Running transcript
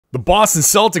The Boston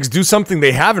Celtics do something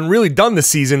they haven't really done this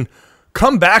season.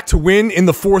 Come back to win in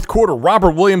the fourth quarter.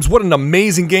 Robert Williams, what an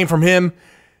amazing game from him.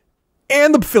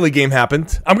 And the Philly game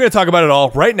happened. I'm going to talk about it all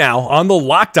right now on the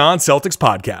Locked On Celtics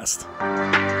podcast.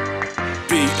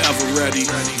 Be ever ready.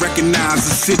 Recognize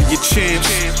the city of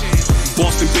champs.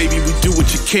 Boston, baby, we do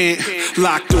what you can't.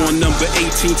 Locked on number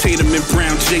 18, Tatum and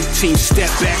Brown, J-Team,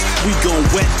 step back. We gon'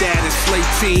 wet that and slay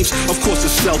teams. Of course, the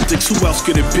Celtics, who else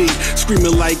could it be?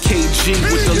 Screaming like KG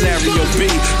with the Larry O.B.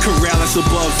 Karalis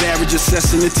above average,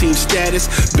 assessing the team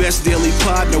status. Best daily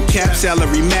pod, no cap,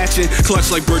 salary matching.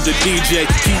 Clutch like Bird the DJ,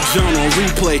 keep John on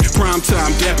replay. Prime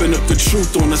time, dapping up the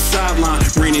truth on the sideline.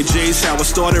 Raining J's, how it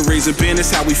started, raising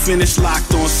banners, how we finished.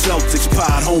 Locked on Celtics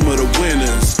pod, home of the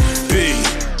winners. B.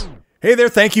 Hey there,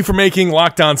 thank you for making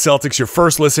Locked On Celtics your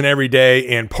first listen every day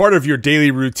and part of your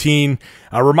daily routine.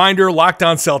 A reminder, Locked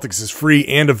On Celtics is free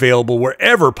and available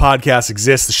wherever podcasts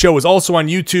exist. The show is also on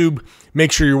YouTube.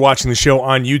 Make sure you're watching the show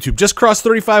on YouTube. Just crossed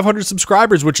 3,500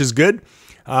 subscribers, which is good.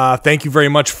 Thank you very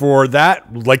much for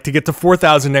that. Would like to get to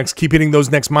 4,000 next. Keep hitting those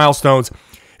next milestones.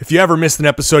 If you ever missed an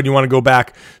episode and you want to go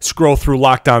back, scroll through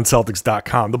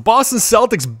LockedOnCeltics.com. The Boston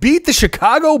Celtics beat the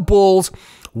Chicago Bulls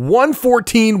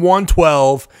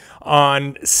 114-112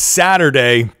 on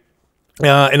Saturday.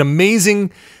 An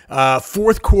amazing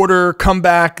fourth quarter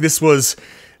comeback. This was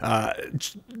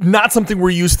not something we're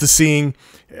used to seeing.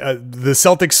 The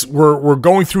Celtics were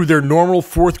going through their normal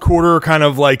fourth quarter kind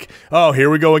of like, oh, here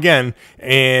we go again.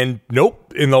 And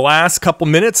nope, in the last couple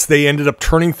minutes, they ended up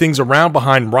turning things around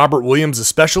behind Robert Williams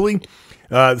especially.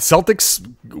 The Celtics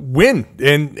win.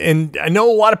 And I know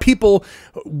a lot of people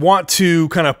want to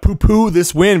kind of poo-poo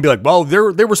this win and be like, well,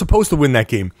 they were supposed to win that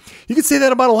game. You could say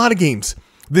that about a lot of games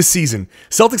this season.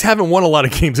 Celtics haven't won a lot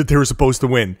of games that they were supposed to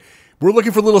win. We're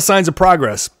looking for little signs of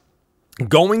progress.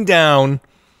 Going down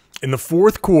in the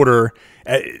fourth quarter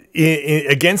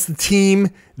against the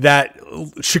team that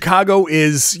Chicago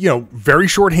is, very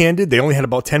shorthanded. They only had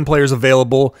about 10 players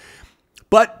available.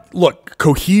 But look,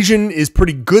 cohesion is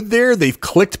pretty good there. They've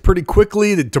clicked pretty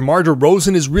quickly. The DeMar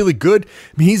DeRozan is really good.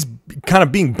 I mean, he's kind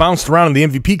of being bounced around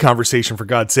in the MVP conversation, for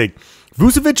God's sake.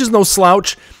 Vucevic is no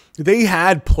slouch. They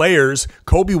had players.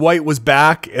 Kobe White was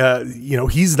back.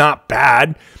 He's not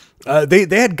bad. They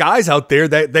had guys out there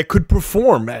that could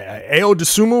perform. Ayo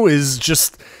Dosunmu is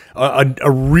just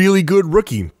a really good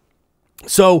rookie.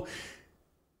 So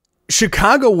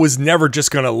Chicago was never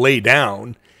just going to lay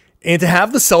down. And to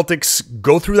have the Celtics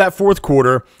go through that fourth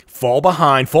quarter, fall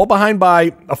behind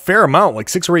by a fair amount, like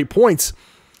 6 or 8 points,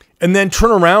 and then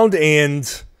turn around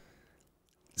and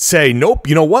say, nope,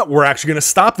 you know what? We're actually going to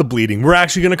stop the bleeding. We're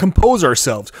actually going to compose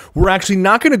ourselves. We're actually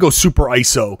not going to go super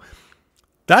ISO.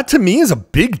 That to me is a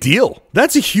big deal.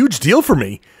 That's a huge deal for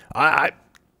me.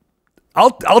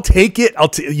 I'll take it.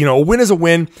 A win is a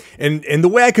win. And the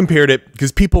way I compared it,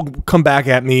 because people come back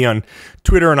at me on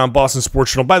Twitter and on Boston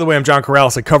Sports Journal. By the way, I'm John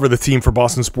Karalis. I cover the team for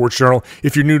Boston Sports Journal.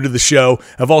 If you're new to the show,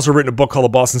 I've also written a book called The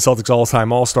Boston Celtics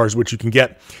All-Time All-Stars, which you can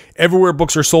get everywhere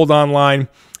books are sold online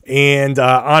and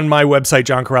on my website,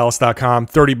 johnkaralis.com.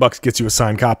 $30 gets you a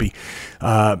signed copy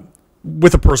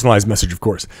with a personalized message, of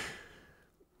course.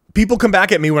 People come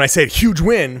back at me when I say a huge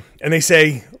win, and they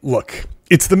say, look,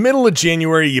 it's the middle of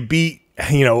January. You beat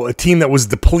a team that was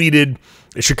depleted,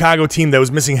 a Chicago team that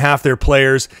was missing half their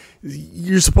players.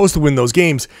 You're supposed to win those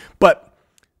games. But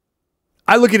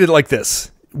I look at it like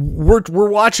this. We're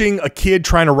watching a kid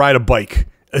trying to ride a bike,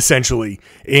 essentially,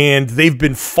 and they've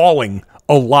been falling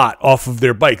a lot off of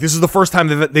their bike. This is the first time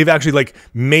they've actually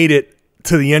made it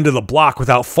to the end of the block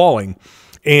without falling.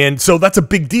 And so that's a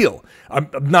big deal. I'm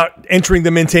not entering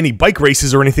them into any bike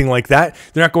races or anything like that.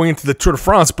 They're not going into the Tour de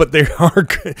France, but they are.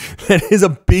 That is a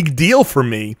big deal for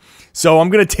me. So I'm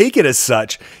going to take it as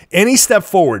such. Any step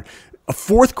forward, a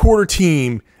fourth quarter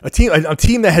team, a team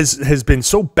that has been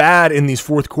so bad in these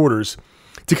fourth quarters,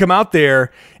 to come out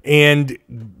there and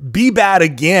be bad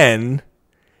again,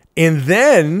 and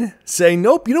then say,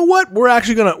 nope, you know what? We're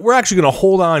actually gonna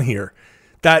hold on here.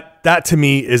 That to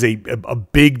me is a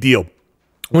big deal.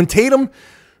 When Tatum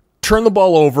turned the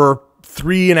ball over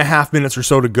 3.5 minutes or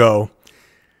so to go,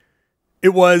 it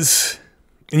was,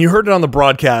 and you heard it on the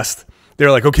broadcast,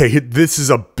 they're like, okay, this is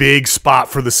a big spot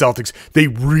for the Celtics. They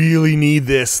really need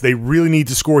this. They really need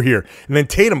to score here. And then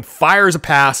Tatum fires a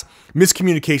pass,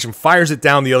 miscommunication, fires it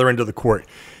down the other end of the court.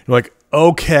 You're like,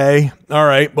 okay, all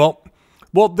right, well,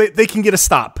 they can get a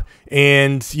stop.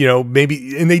 And,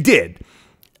 maybe, and they did.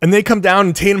 And they come down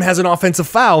and Tatum has an offensive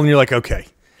foul, and you're like, okay,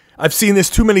 I've seen this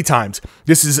too many times.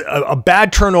 This is a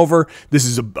bad turnover. This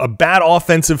is a bad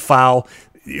offensive foul.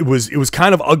 It was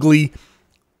kind of ugly.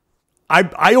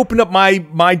 I opened up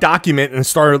my document and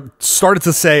started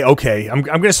to say, okay, I'm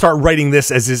going to start writing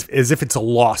this as if it's a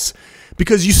loss,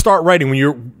 because you start writing when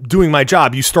you're doing my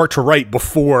job. You start to write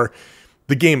before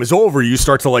the game is over. You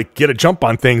start to like get a jump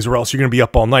on things, or else you're going to be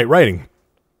up all night writing.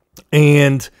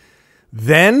 And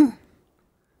then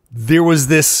there was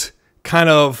this kind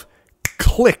of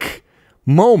click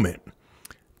moment.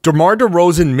 DeMar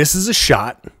DeRozan misses a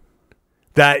shot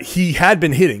that he had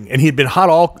been hitting, and he had been hot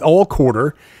all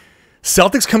quarter.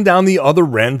 Celtics come down the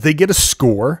other end. They get a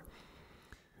score.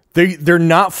 They're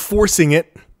not forcing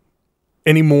it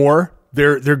anymore.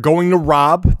 They're going to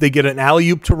Rob. They get an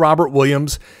alley-oop to Robert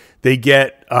Williams. They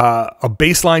get a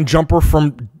baseline jumper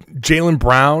from Jaylen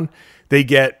Brown. They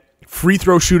get free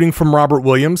throw shooting from Robert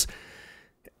Williams.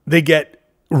 They get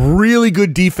really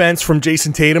good defense from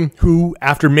Jayson Tatum, who,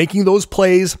 after making those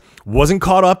plays, wasn't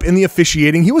caught up in the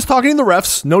officiating. He was talking to the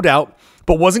refs, no doubt,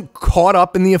 but wasn't caught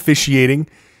up in the officiating.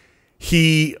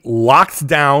 He locked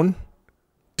down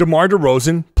DeMar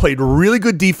DeRozan, played really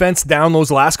good defense down those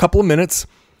last couple of minutes,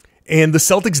 and the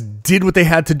Celtics did what they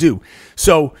had to do.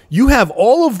 So you have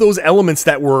all of those elements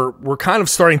that were kind of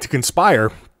starting to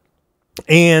conspire,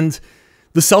 and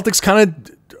the Celtics kind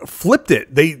of flipped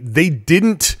it. They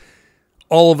didn't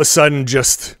all of a sudden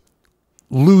just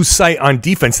lose sight on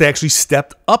defense. They actually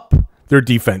stepped up their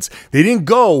defense. They didn't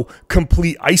go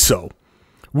complete ISO.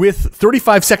 With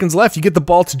 35 seconds left, you get the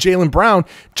ball to Jaylen Brown.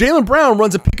 Jaylen Brown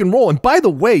runs a pick and roll. And by the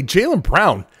way, Jaylen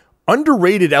Brown,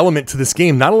 underrated element to this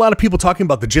game. Not a lot of people talking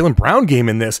about the Jaylen Brown game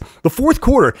in this. The fourth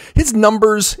quarter, his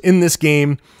numbers in this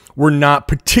game were not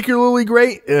particularly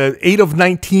great. 8 of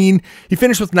 19. He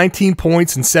finished with 19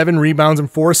 points and 7 rebounds and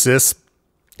 4 assists.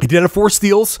 He did have 4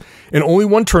 steals and only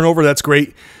 1 turnover. That's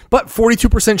great. But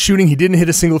 42% shooting. He didn't hit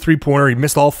a single three-pointer. He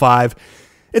missed all 5.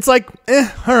 It's like,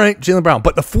 all right, Jaylen Brown.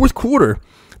 But the fourth quarter,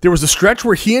 there was a stretch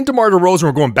where he and DeMar DeRozan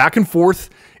were going back and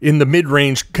forth in the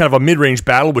mid-range, kind of a mid-range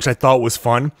battle, which I thought was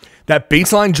fun. That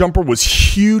baseline jumper was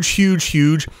huge, huge,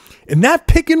 huge. And that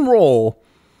pick and roll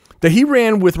that he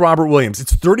ran with Robert Williams,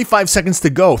 it's 35 seconds to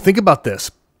go. Think about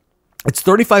this. It's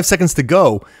 35 seconds to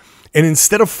go. And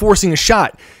instead of forcing a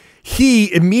shot,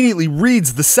 he immediately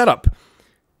reads the setup.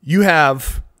 You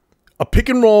have a pick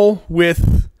and roll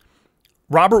with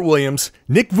Robert Williams.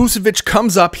 Nick Vucevic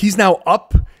comes up. He's now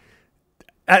up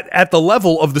at the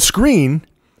level of the screen.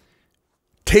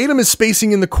 Tatum is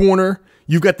spacing in the corner.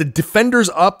 You've got the defenders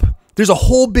up. There's a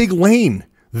whole big lane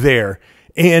there.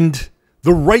 And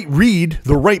the right read,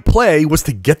 the right play was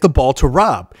to get the ball to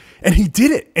Rob. And he did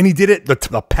it. And he did it.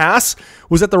 The pass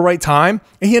was at the right time.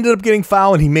 And he ended up getting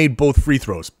fouled, and he made both free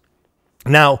throws.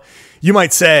 Now, you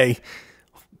might say,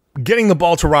 getting the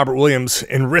ball to Robert Williams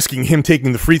and risking him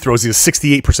taking the free throws, he's a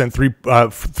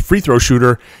 68% free throw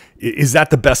shooter. Is that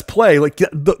the best play? Like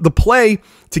the play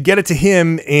to get it to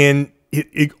him, and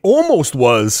it almost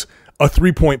was a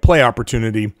 3-point play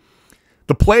opportunity.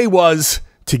 The play was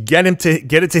to get it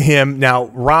to him. Now,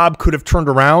 Rob could have turned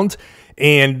around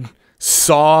and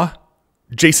saw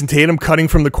Jayson Tatum cutting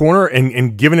from the corner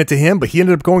and giving it to him, but he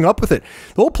ended up going up with it.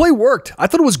 The whole play worked. I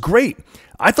thought it was great.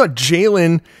 I thought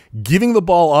Jaylen giving the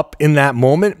ball up in that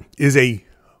moment is a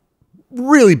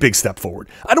really big step forward.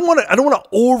 I don't want to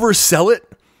oversell it,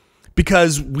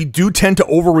 because we do tend to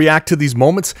overreact to these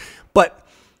moments. But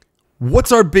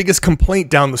what's our biggest complaint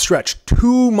down the stretch?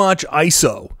 Too much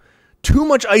ISO. Too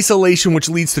much isolation, which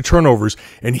leads to turnovers.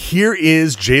 And here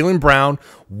is Jaylen Brown,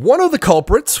 one of the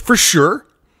culprits for sure,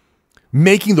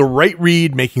 making the right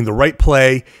read, making the right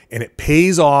play, and it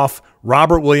pays off.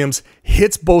 Robert Williams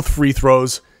hits both free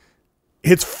throws,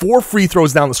 hits 4 free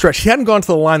throws down the stretch. He hadn't gone to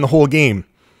the line the whole game.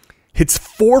 Hits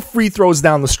 4 free throws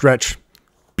down the stretch.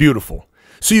 Beautiful.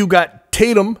 So you got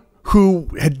Tatum, who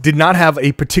did not have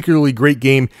a particularly great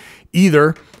game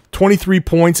either. 23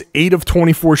 points, 8 of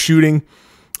 24 shooting,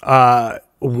 1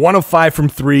 of 5 from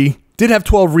 3. Did have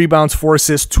 12 rebounds, 4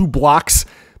 assists, 2 blocks.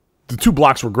 The 2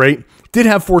 blocks were great. Did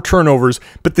have 4 turnovers,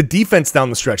 but the defense down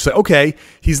the stretch. So, okay,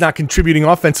 he's not contributing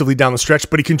offensively down the stretch,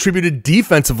 but he contributed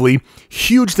defensively.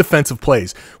 Huge defensive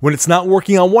plays. When it's not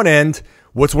working on one end,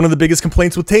 what's one of the biggest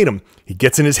complaints with Tatum? He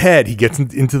gets in his head. He gets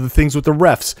into the things with the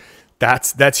refs.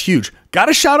 That's huge. Got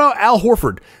to shout out Al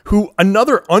Horford, who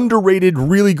another underrated,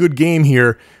 really good game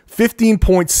here. 15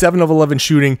 points, 7 of 11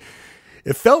 shooting.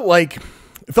 It felt like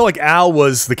Al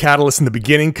was the catalyst in the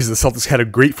beginning, because the Celtics had a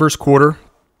great first quarter,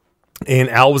 and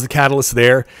Al was the catalyst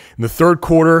there. In the third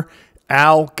quarter,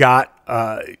 Al got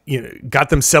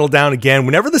them settled down again.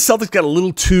 Whenever the Celtics got a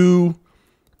little too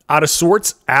out of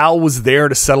sorts, Al was there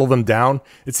to settle them down.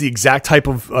 It's the exact type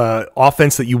of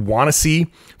offense that you want to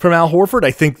see from Al Horford.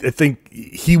 I think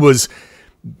he was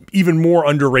even more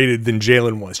underrated than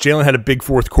Jaylen was. Jaylen had a big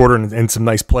fourth quarter and some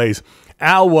nice plays.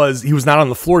 He was not on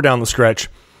the floor down the stretch,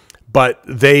 but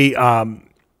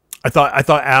I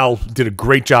thought Al did a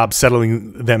great job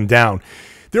settling them down.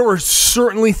 There were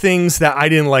certainly things that I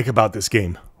didn't like about this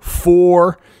game,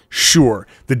 for sure.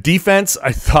 The defense,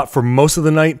 I thought for most of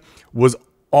the night, was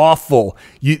awful.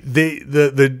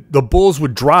 The Bulls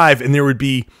would drive and there would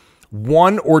be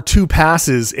one or two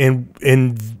passes and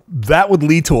that would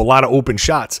lead to a lot of open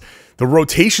shots. The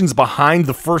rotations behind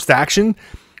the first action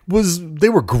they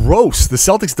were gross. The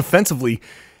Celtics defensively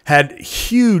had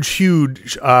huge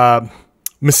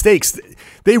mistakes.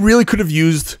 They really could have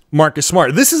used Marcus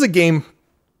Smart. This is a game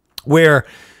where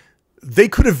they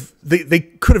could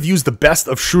have used the best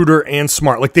of Schroeder and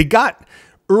Smart. Like, they got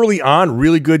early on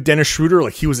really good Dennis Schroeder.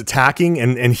 Like, he was attacking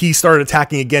and he started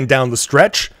attacking again down the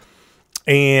stretch.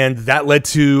 And that led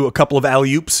to a couple of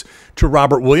alley-oops to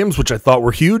Robert Williams, which I thought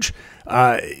were huge.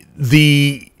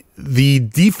 The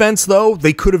defense, though,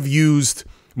 they could have used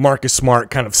Marcus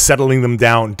Smart kind of settling them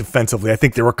down defensively. I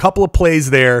think there were a couple of plays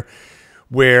there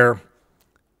where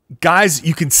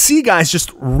you can see guys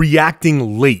just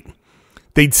reacting late.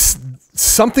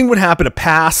 Something would happen, a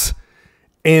pass,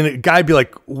 and a guy'd be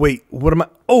like, wait, what am I?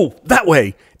 Oh, that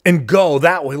way, and go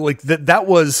that way. Like that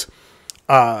was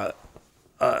a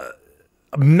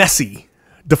messy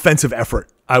defensive effort,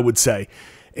 I would say.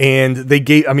 And what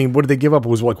did they give up? It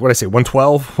was like, what did I say,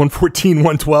 112, 114,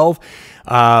 112.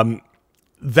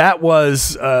 That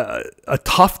was a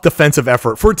tough defensive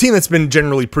effort for a team that's been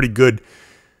generally pretty good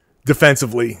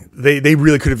defensively. They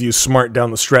really could have used Smart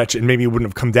down the stretch, and maybe it wouldn't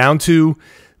have come down to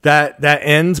that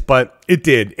end, but it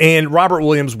did. And Robert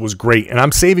Williams was great. And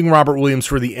I'm saving Robert Williams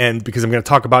for the end because I'm going to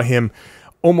talk about him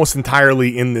almost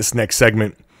entirely in this next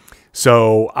segment.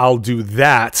 So I'll do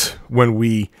that when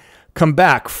we come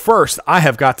back. First, I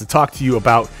have got to talk to you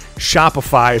about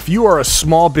Shopify. If you are a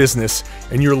small business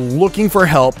and you're looking for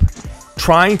help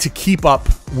trying to keep up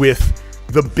with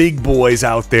the big boys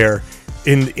out there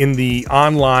in the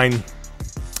online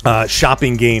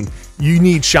shopping game, you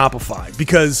need Shopify.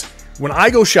 Because when I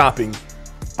go shopping,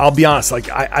 I'll be honest, like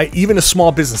I even a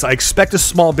small business, I expect a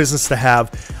small business to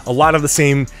have a lot of the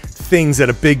same things that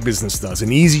a big business does.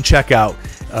 An easy checkout,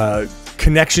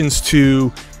 connections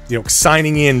to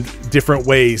signing in different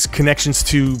ways, connections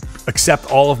to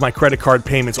accept all of my credit card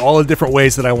payments, all the different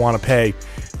ways that I want to pay.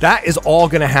 That is all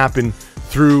going to happen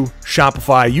through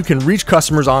Shopify. You can reach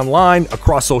customers online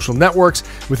across social networks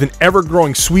with an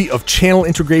ever-growing suite of channel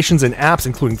integrations and apps,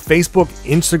 including Facebook,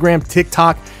 Instagram,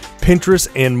 TikTok, Pinterest,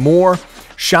 and more.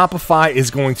 Shopify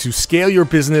is going to scale your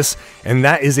business, and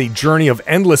that is a journey of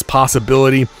endless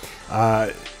possibility.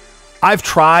 I've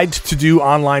tried to do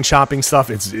online shopping stuff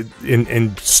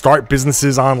and start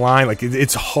businesses online. Like,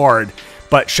 it's hard,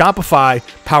 but Shopify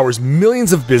powers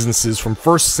millions of businesses from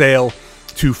first sale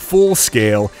to full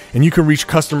scale, and you can reach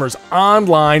customers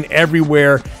online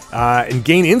everywhere and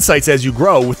gain insights as you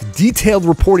grow with detailed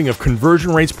reporting of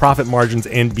conversion rates, profit margins,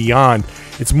 and beyond.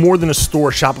 It's more than a store.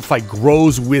 Shopify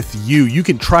grows with you. You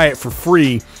can try it for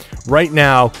free right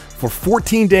now for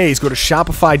 14 days. Go to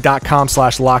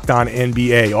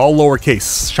shopify.com/LockedOnNBA, all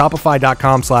lowercase,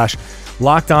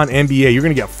 shopify.com/LockedOnNBA. You're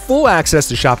going to get full access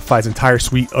to Shopify's entire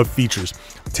suite of features.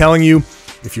 I'm telling you,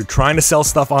 if you're trying to sell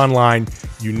stuff online,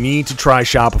 you need to try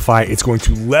Shopify. It's going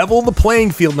to level the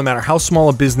playing field no matter how small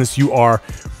a business you are.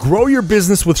 Grow your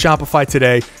business with Shopify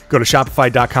today. Go to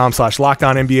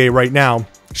shopify.com/LockedOnNBA right now.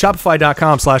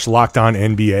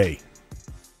 Shopify.com/LockedOnNBA.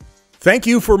 Thank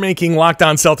you for making Locked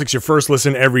On Celtics your first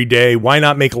listen every day. Why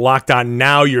not make Locked On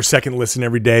Now your second listen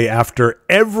every day? After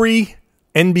every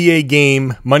NBA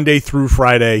game, Monday through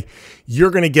Friday,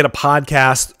 you're going to get a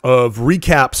podcast of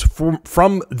recaps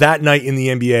from that night in the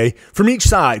NBA from each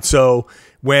side. So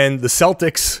when the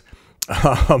Celtics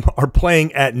are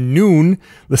playing at noon,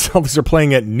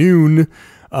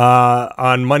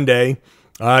 on Monday,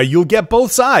 you'll get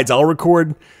both sides. I'll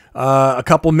record a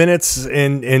couple minutes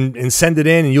and send it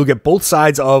in, and you'll get both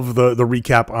sides of the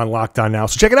recap on Locked On Now.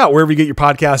 So check it out wherever you get your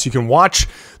podcasts. You can watch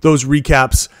those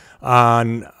recaps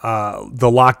on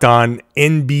the Locked On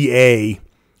NBA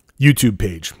YouTube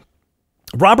page.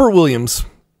 Robert Williams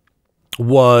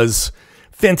was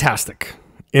fantastic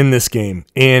in this game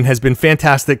and has been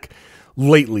fantastic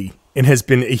lately and has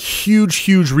been a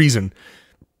huge reason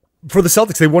for the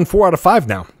Celtics. They won 4 out of 5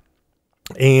 now.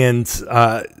 And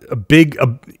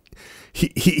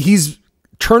he's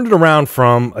turned it around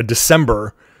from a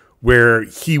December where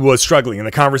he was struggling. And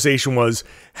the conversation was,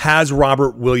 has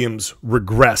Robert Williams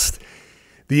regressed?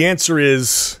 The answer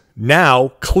is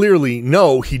now, clearly,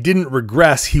 no, he didn't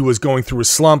regress. He was going through a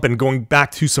slump and going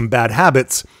back to some bad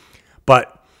habits.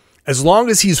 But as long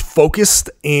as he's focused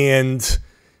and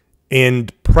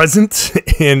present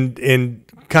and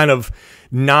kind of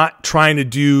not trying to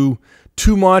do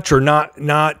too much or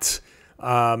not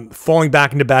falling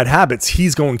back into bad habits,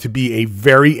 he's going to be a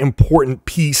very important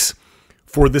piece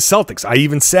for the Celtics. I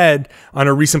even said on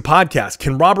a recent podcast,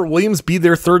 can Robert Williams be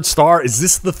their third star? Is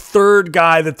this the third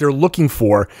guy that they're looking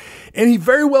for? And he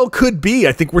very well could be.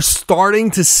 I think we're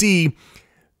starting to see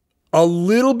a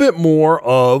little bit more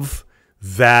of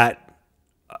that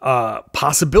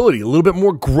possibility, a little bit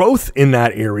more growth in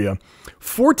that area.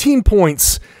 14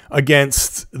 points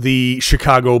against the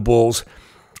Chicago Bulls,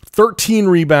 13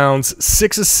 rebounds,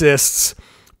 6 assists,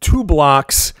 2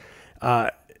 blocks,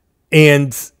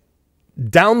 and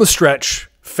down the stretch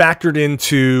factored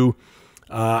into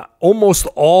almost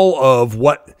all of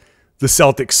what the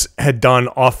Celtics had done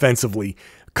offensively.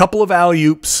 A couple of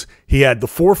alley-oops. He had the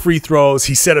 4 free throws.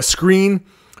 He set a screen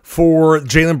for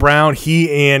Jaylen Brown.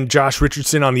 He and Josh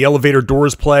Richardson on the elevator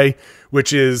doors play,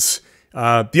 which is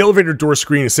the elevator door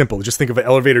screen is simple. Just think of an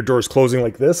elevator doors closing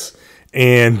like this,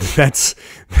 and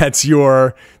that's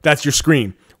your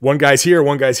screen. One guy's here,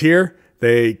 one guy's here.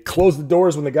 They close the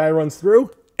doors when the guy runs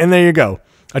through, and there you go.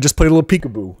 I just played a little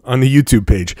peekaboo on the YouTube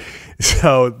page.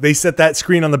 So they set that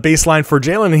screen on the baseline for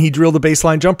Jaylen, and he drilled the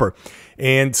baseline jumper.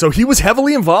 And so he was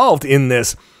heavily involved in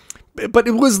this, but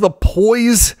it was the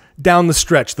poise down the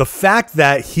stretch. The fact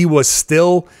that he was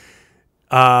still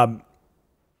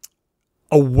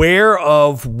aware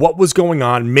of what was going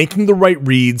on, making the right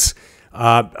reads,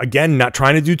 again, not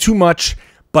trying to do too much,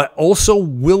 but also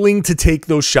willing to take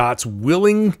those shots,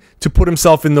 willing to put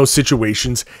himself in those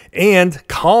situations, and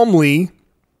calmly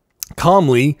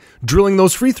drilling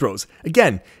those free throws.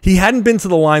 Again, he hadn't been to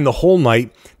the line the whole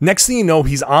night. Next thing you know,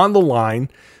 he's on the line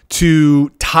to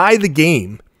tie the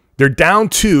game. They're down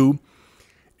 2,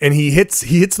 and he hits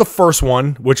the first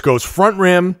one, which goes front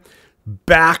rim,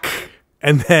 back,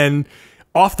 and then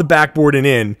off the backboard and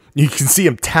in. You can see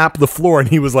him tap the floor,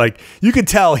 and you could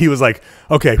tell he was like,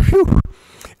 okay, whew.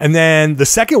 And then the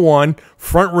second one,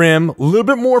 front rim, a little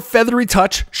bit more feathery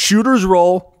touch, shooter's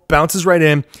roll, bounces right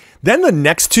in. Then the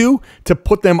next 2 to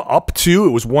put them up 2,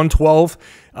 it was 112,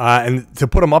 and to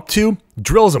put them up 2,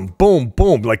 drills them, boom,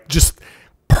 boom, like just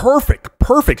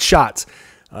perfect shots.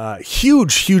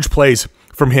 Huge plays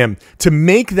from him to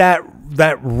make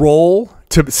that roll,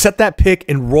 to set that pick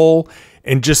and roll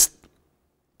and just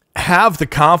have the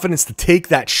confidence to take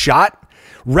that shot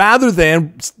rather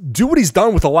than do what he's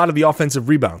done with a lot of the offensive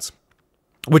rebounds,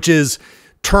 which is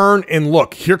turn and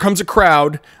look. Here comes a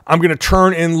crowd. I'm going to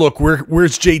turn and look.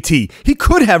 Where's JT? He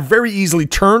could have very easily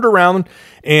turned around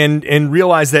and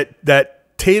realized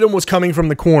that Tatum was coming from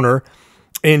the corner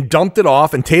and dumped it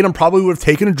off, and Tatum probably would have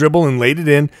taken a dribble and laid it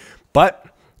in, but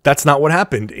that's not what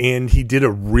happened, and he did a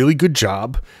really good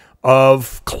job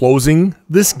of closing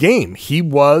this game. He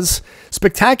was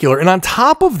spectacular. And on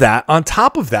top of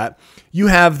that, you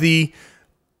have the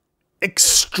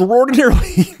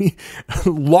extraordinarily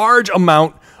large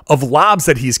amount of lobs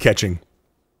that he's catching.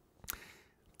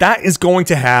 That is going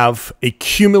to have a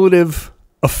cumulative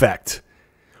effect.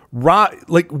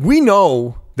 Like, we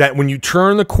know that when you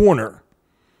turn the corner,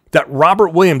 that Robert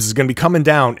Williams is going to be coming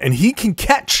down, and he can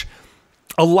catch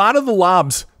a lot of the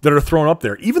lobs that are thrown up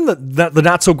there, even the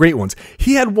not so great ones.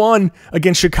 He had one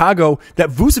against Chicago that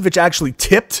Vucevic actually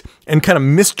tipped and kind of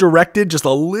misdirected just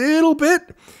a little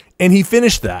bit, and he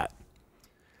finished that.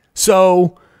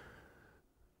 So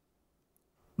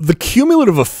the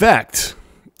cumulative effect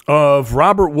of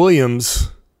Robert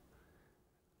Williams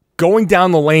going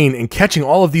down the lane and catching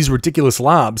all of these ridiculous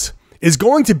lobs is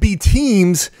going to be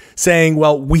teams saying,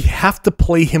 well, we have to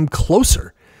play him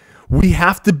closer. We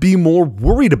have to be more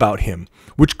worried about him,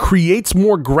 which creates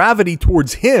more gravity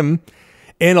towards him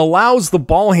and allows the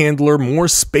ball handler more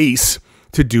space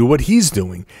to do what he's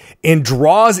doing and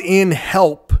draws in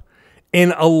help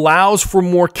and allows for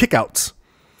more kickouts.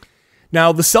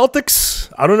 Now, the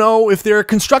Celtics, I don't know if they're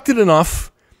constructed well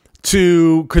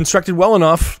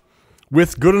enough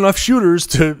with good enough shooters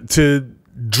to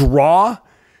draw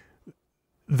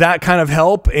that kind of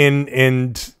help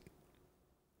and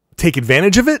take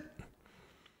advantage of it.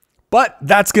 But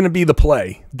that's going to be the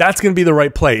play. That's going to be the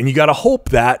right play. And you got to hope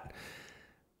that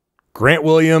Grant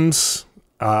Williams,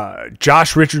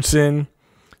 Josh Richardson,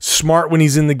 Smart when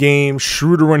he's in the game,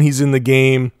 Schroeder when he's in the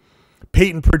game,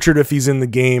 Peyton Pritchard if he's in the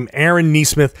game, Aaron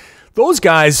Nesmith, those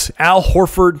guys, Al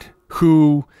Horford,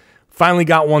 who finally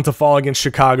got one to fall against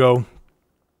Chicago,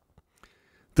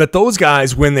 that those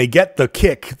guys, when they get the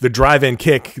kick, the drive-in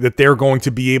kick, that they're going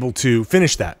to be able to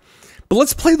finish that. But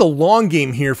let's play the long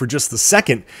game here for just a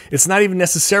second. It's not even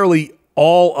necessarily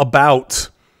all about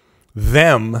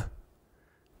them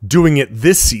doing it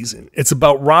this season. It's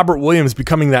about Robert Williams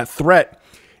becoming that threat.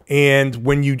 And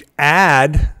when you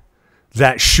add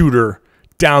that shooter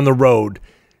down the road,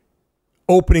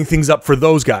 opening things up for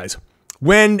those guys,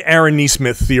 when Aaron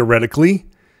Nesmith theoretically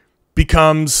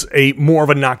becomes more of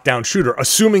a knockdown shooter,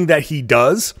 assuming that he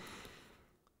does,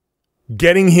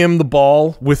 getting him the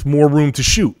ball with more room to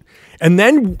shoot. And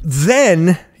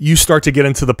then you start to get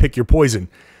into the pick your poison,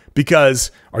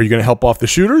 because are you going to help off the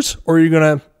shooters, or are you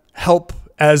going to help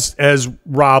as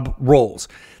Rob rolls?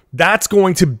 That's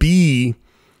going to be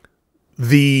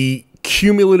the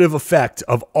cumulative effect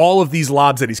of all of these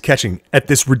lobs that he's catching at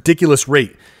this ridiculous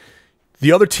rate.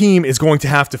 The other team is going to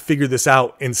have to figure this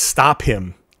out and stop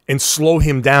him and slow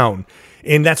him down.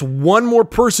 And that's one more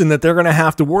person that they're going to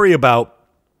have to worry about.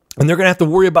 And they're going to have to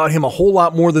worry about him a whole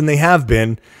lot more than they have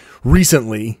been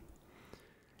recently.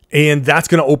 And that's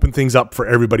going to open things up for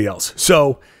everybody else.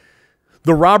 So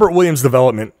the Robert Williams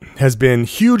development has been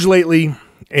huge lately.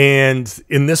 And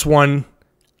in this one,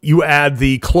 you add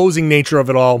the closing nature of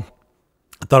it all.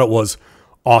 I thought it was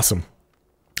awesome.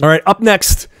 All right, up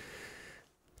next,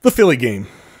 the Philly game.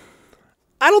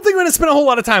 I don't think I'm going to spend a whole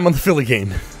lot of time on the Philly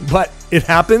game, but it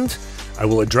happened. I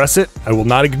will address it. I will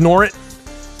not ignore it.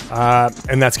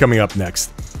 And that's coming up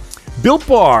next. Built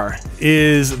Bar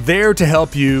is there to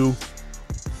help you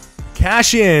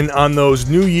cash in on those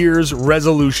New Year's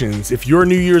resolutions. If your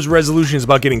New Year's resolution is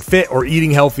about getting fit or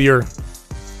eating healthier,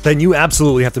 then you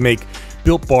absolutely have to make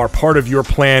Built Bar part of your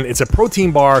plan. It's a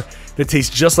protein bar that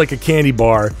tastes just like a candy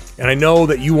bar. And I know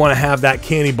that you want to have that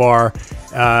candy bar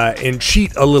and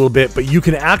cheat a little bit, but you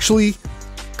can actually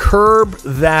curb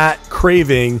that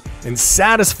craving and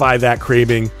satisfy that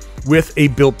craving with a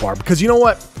Built Bar. Because you know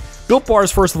what? Built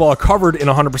Bars, first of all, are covered in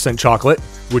 100% chocolate,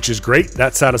 which is great.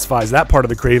 That satisfies that part of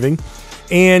the craving.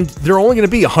 And they're only going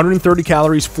to be 130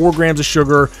 calories, 4 grams of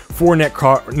sugar, 4 net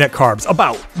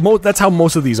carbs. That's how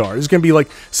most of these are. There's going to be like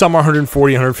some are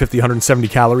 140, 150, 170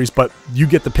 calories, but you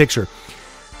get the picture.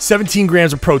 17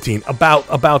 grams of protein,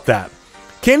 about that.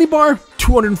 Candy bar,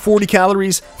 240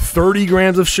 calories, 30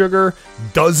 grams of sugar,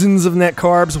 dozens of net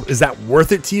carbs. Is that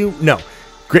worth it to you? No.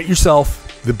 Get yourself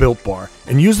the Built Bar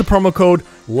and use the promo code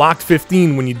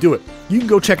LOCKED15 when you do it. You can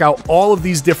go check out all of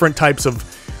these different types of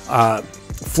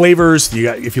flavors.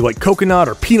 If you like coconut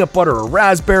or peanut butter or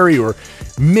raspberry or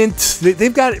mint,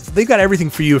 they've got everything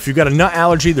for you. If you've got a nut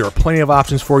allergy, there are plenty of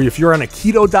options for you. If you're on a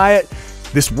keto diet,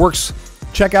 this works.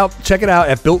 Check it out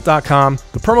at built.com.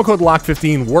 The promo code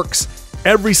LOCK15 works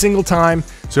every single time,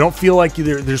 so don't feel like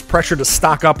there's pressure to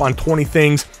stock up on 20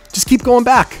 things. Just keep going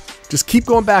back.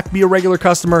 Be a regular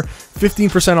customer.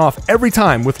 15% off every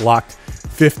time with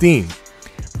LOCKED15.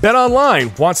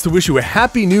 BetOnline wants to wish you a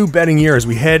happy new betting year as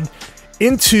we head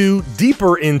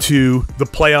deeper into the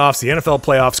playoffs. The NFL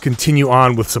playoffs continue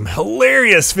on with some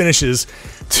hilarious finishes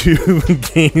to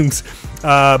games.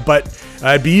 But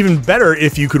it'd be even better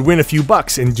if you could win a few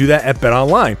bucks and do that at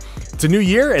BetOnline. It's a new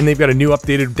year, and they've got a new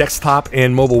updated desktop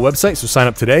and mobile website, so sign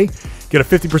up today. Get a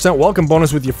 50% welcome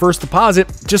bonus with your first deposit.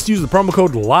 Just use the promo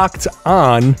code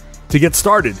LOCKEDON to get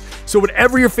started. So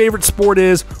whatever your favorite sport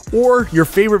is or your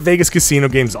favorite Vegas casino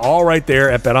games, all right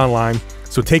there at BetOnline.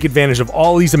 So take advantage of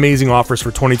all these amazing offers for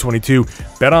 2022.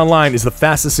 BetOnline is the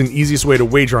fastest and easiest way to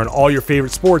wager on all your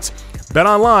favorite sports.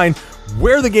 BetOnline,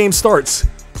 where the game starts.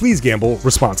 Please gamble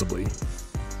responsibly.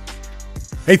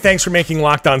 Hey, thanks for making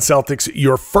Locked On Celtics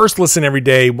your first listen every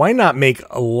day. Why not make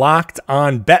Locked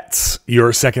On Bets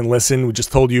your second listen? We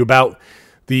just told you about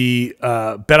the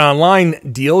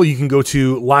BetOnline deal. You can go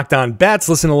to Locked On Bets,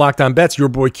 listen to Locked On Bets. Your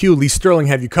boy Q, Lee Sterling,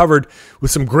 have you covered with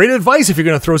some great advice if you're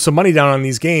going to throw some money down on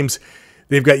these games.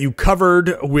 They've got you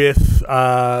covered with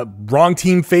wrong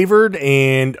team favored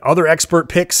and other expert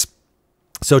picks.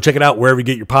 So check it out wherever you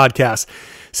get your podcasts.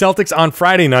 Celtics on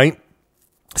Friday night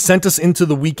sent us into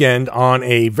the weekend on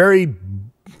a very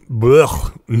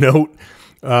note,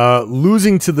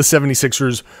 losing to the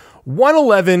 76ers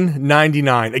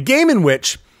 111-99, a game in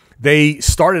which they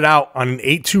started out on an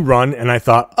 8-2 run, and I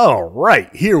thought, all right,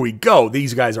 here we go.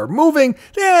 These guys are moving.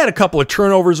 They had a couple of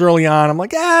turnovers early on. I'm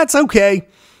like, it's okay.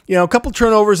 You know, a couple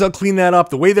turnovers, they'll clean that up.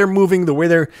 The way they're moving, the way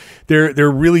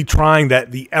they're really trying,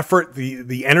 that the effort,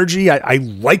 the energy, I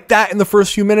like that in the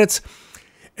first few minutes.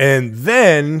 And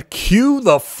then cue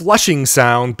the flushing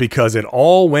sound because it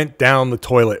all went down the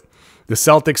toilet. The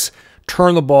Celtics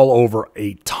turned the ball over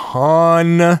a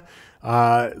ton.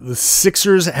 The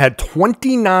Sixers had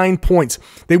 29 points.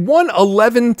 They won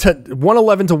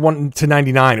 111 to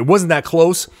 99. It wasn't that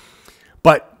close,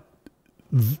 but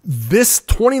this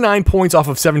 29 points off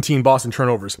of 17 Boston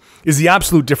turnovers is the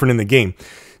absolute difference in the game.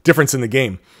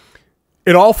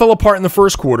 It all fell apart in the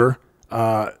first quarter.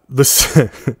 This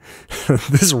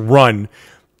this run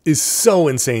is so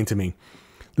insane to me.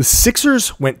 The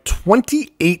Sixers went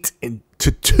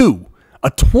 28-2,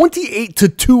 a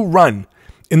 28-2 run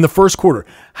in the first quarter.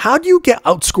 How do you get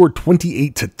outscored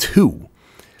 28-2?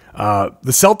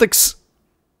 The Celtics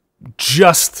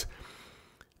just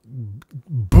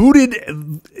booted.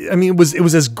 I mean, it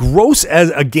was as gross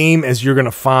as a game as you're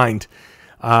gonna find.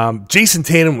 Jayson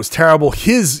Tatum was terrible.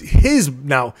 His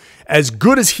now, as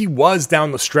good as he was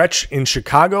down the stretch in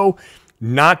Chicago,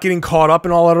 not getting caught up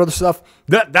in all that other stuff,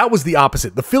 that was the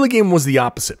opposite. The Philly game was the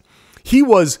opposite. He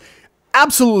was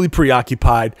absolutely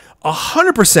preoccupied,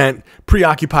 100%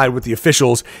 preoccupied with the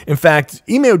officials. In fact,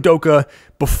 Ime Udoka,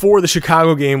 before the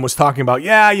Chicago game, was talking about,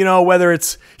 whether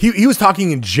it's, he was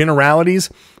talking in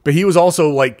generalities, but he was also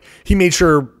like, he made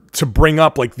sure to bring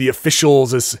up like the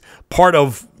officials as part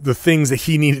of the things that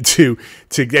he needed to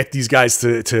get these guys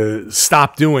to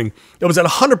stop doing. It was at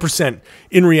 100%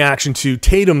 in reaction to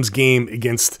Tatum's game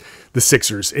against the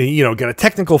Sixers. And, got a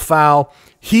technical foul.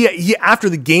 He after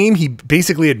the game, he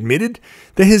basically admitted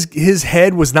that his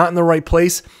head was not in the right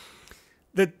place.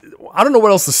 That I don't know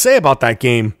what else to say about that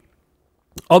game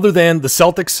other than the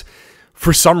Celtics,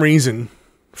 for some reason,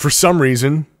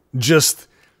 just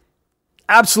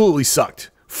absolutely sucked.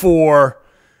 For,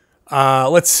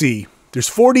 let's see, there's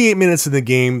 48 minutes in the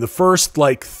game. The first,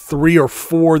 3 or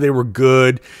 4, they were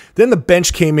good. Then the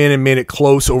bench came in and made it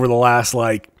close over the last,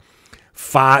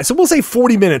 5. So we'll say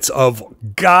 40 minutes of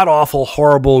god-awful,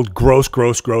 horrible, gross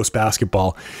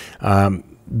basketball.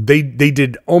 They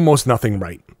did almost nothing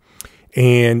right.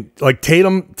 And,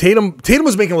 Tatum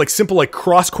was making, simple,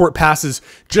 cross-court passes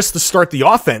just to start the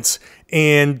offense.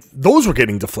 And those were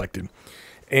getting deflected.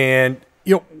 And,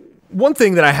 one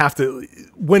thing that I have to,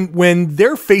 when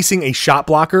they're facing a shot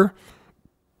blocker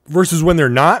versus when they're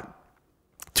not,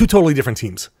 two totally different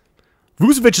teams.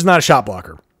 Vucevic is not a shot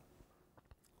blocker.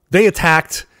 They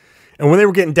attacked, and when they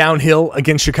were getting downhill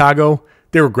against Chicago,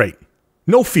 they were great.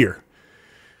 No fear.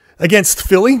 Against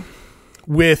Philly,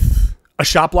 with a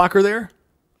shot blocker there,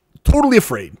 totally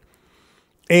afraid.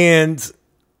 And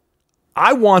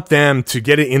I want them to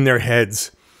get it in their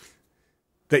heads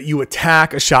that you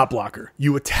attack a shot blocker.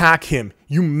 You attack him.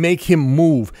 You make him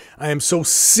move. I am so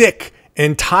sick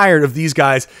and tired of these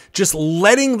guys just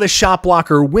letting the shot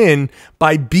blocker win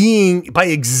by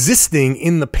existing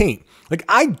in the paint.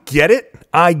 I get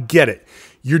it.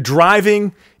 You're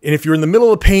driving, and if you're in the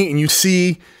middle of the paint and you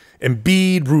see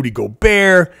Embiid, Rudy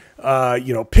Gobert,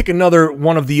 pick another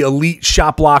one of the elite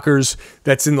shot blockers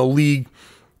that's in the league,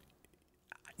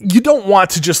 you don't want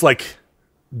to just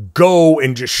go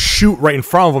and just shoot right in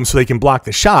front of them so they can block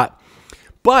the shot.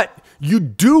 But you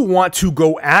do want to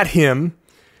go at him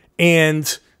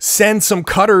and send some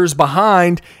cutters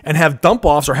behind and have dump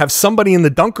offs or have somebody in the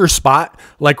dunker spot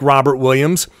like Robert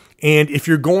Williams. And if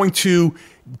you're going to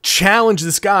challenge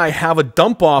this guy, have a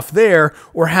dump off there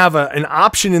or have an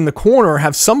option in the corner, or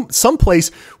have some place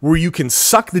where you can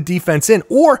suck the defense in,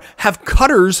 or have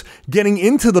cutters getting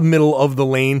into the middle of the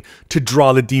lane to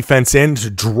draw the defense in, to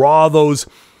draw those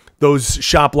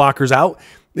shot blockers out.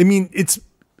 I mean, it's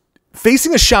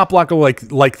facing a shot blocker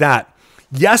like that.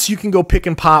 Yes, you can go pick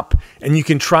and pop, and you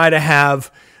can try to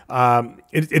have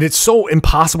it's so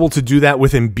impossible to do that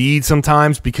with Embiid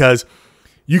sometimes, because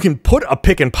you can put a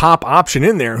pick and pop option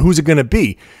in there. Who's it going to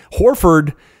be?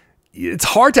 Horford. It's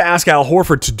hard to ask Al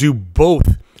Horford to do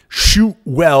both, shoot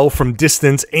well from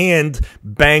distance and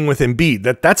bang with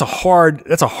Embiid. That's a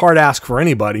hard ask for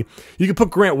anybody. You can put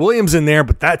Grant Williams in there,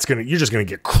 but you're just going to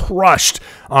get crushed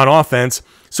on offense.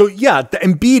 So yeah, the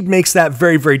Embiid makes that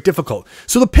very, very difficult.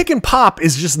 So the pick and pop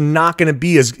is just not going to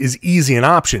be as easy an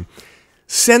option.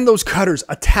 Send those cutters,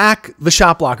 attack the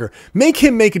shot blocker, make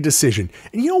him make a decision.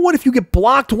 And you know what? If you get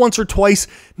blocked once or twice,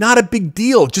 not a big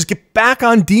deal. Just get back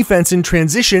on defense in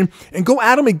transition and go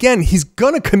at him again. He's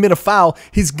going to commit a foul.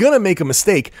 He's going to make a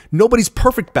mistake. Nobody's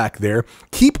perfect back there.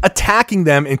 Keep attacking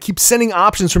them and keep sending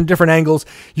options from different angles.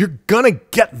 You're going to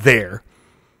get there.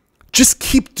 Just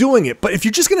keep doing it. But if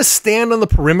you're just going to stand on the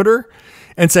perimeter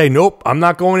and say, nope, I'm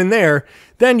not going in there,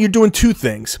 then you're doing two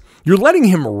things. You're letting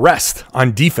him rest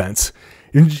on defense.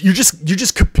 You're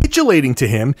just capitulating to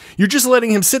him. You're just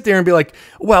letting him sit there and be like,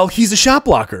 well, he's a shot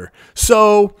blocker.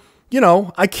 So,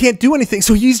 I can't do anything.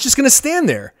 So he's just going to stand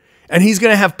there. And he's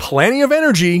going to have plenty of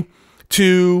energy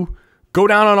to go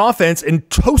down on offense and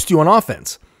toast you on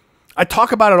offense. I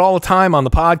talk about it all the time on the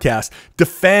podcast.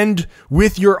 Defend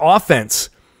with your offense.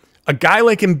 A guy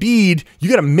like Embiid, you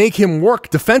got to make him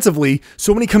work defensively.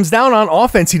 So when he comes down on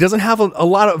offense, he doesn't have a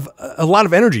lot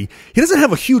of energy. He doesn't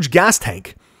have a huge gas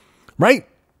tank. Right?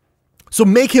 So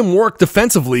make him work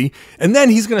defensively, and then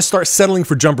he's going to start settling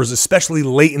for jumpers, especially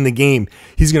late in the game.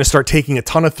 He's going to start taking a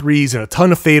ton of threes and a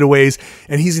ton of fadeaways,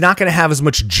 and he's not going to have as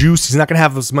much juice. He's not going to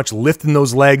have as much lift in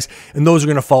those legs, and those are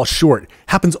going to fall short.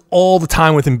 Happens all the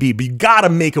time with Embiid, but you got to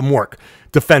make him work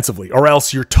defensively, or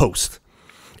else you're toast.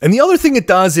 And the other thing it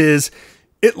does is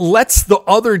it lets the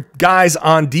other guys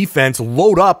on defense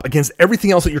load up against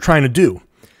everything else that you're trying to do.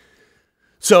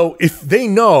 So if they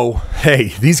know, hey,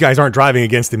 these guys aren't driving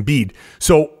against Embiid,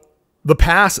 so the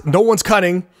pass, no one's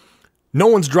cutting, no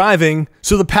one's driving,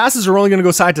 so the passes are only going to go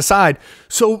side to side.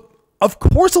 So of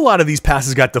course a lot of these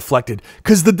passes got deflected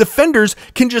because the defenders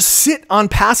can just sit on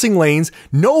passing lanes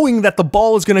knowing that the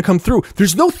ball is going to come through.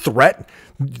 There's no threat.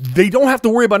 They don't have to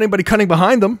worry about anybody cutting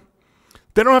behind them.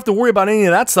 They don't have to worry about any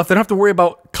of that stuff. They don't have to worry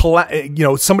about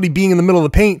somebody being in the middle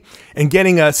of the paint and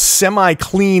getting a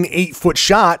semi-clean 8-foot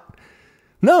shot.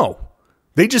 No,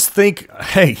 they just think,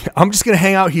 hey, I'm just going to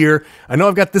hang out here. I know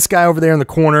I've got this guy over there in the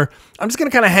corner. I'm just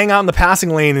going to kind of hang out in the passing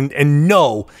lane and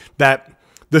know that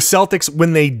the Celtics,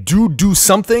 when they do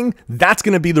something, that's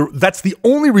the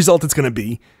only result it's going to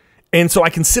be. And so I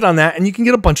can sit on that and you can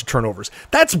get a bunch of turnovers.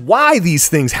 That's why these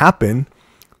things happen.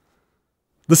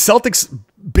 The Celtics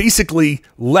basically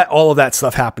let all of that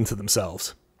stuff happen to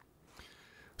themselves.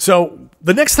 So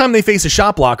the next time they face a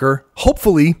shot blocker,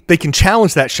 hopefully they can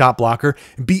challenge that shot blocker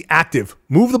and be active.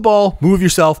 Move the ball, move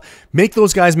yourself, make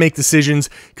those guys make decisions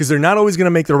because they're not always going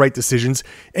to make the right decisions.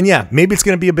 And yeah, maybe it's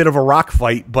going to be a bit of a rock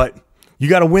fight, but you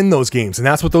got to win those games. And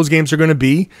that's what those games are going to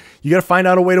be. You got to find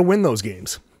out a way to win those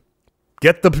games.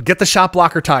 Get the shot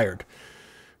blocker tired.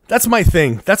 That's my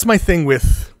thing. That's my thing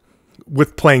with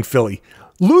playing Philly.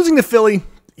 Losing to Philly,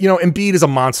 Embiid is a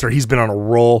monster. He's been on a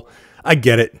roll. I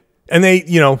get it. And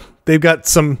they've got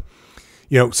some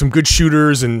good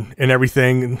shooters and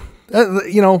everything.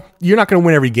 You're not going to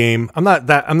win every game. I'm not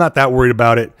that worried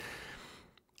about it.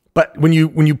 But when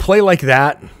you play like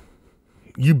that,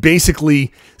 you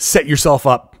basically set yourself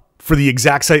up for the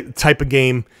exact type of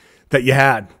game that you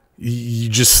had. When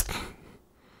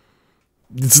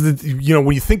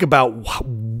you think about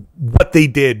what they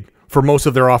did for most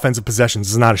of their offensive possessions,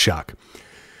 it's not a shock.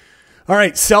 All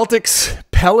right, Celtics,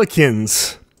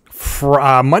 Pelicans.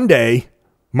 Monday,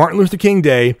 Martin Luther King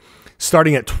Day,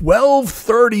 starting at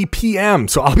 12:30 p.m.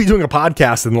 So I'll be doing a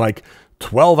podcast in like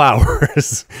 12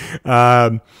 hours,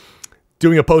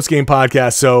 doing a post-game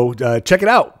podcast. So check it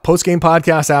out. Post-game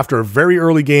podcast after a very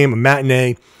early game, a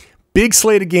matinee. Big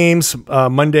slate of games.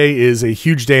 Monday is a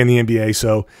huge day in the NBA.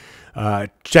 So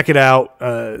check it out.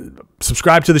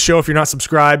 Subscribe to the show if you're not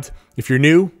subscribed. If you're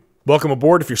new, welcome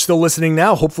aboard. If you're still listening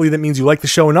now, hopefully that means you like the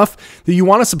show enough that you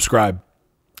want to subscribe.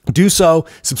 Do so.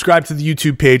 Subscribe to the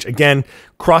YouTube page. Again,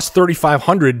 cross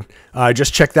 3,500.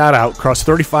 Just check that out. Cross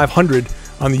 3,500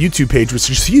 on the YouTube page, which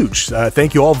is huge.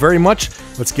 Thank you all very much.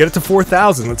 Let's get it to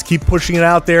 4,000. Let's keep pushing it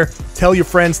out there. Tell your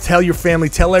friends, tell your family,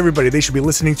 tell everybody they should be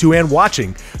listening to and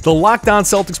watching the Locked On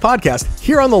Celtics podcast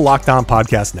here on the Locked On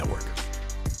Podcast Network.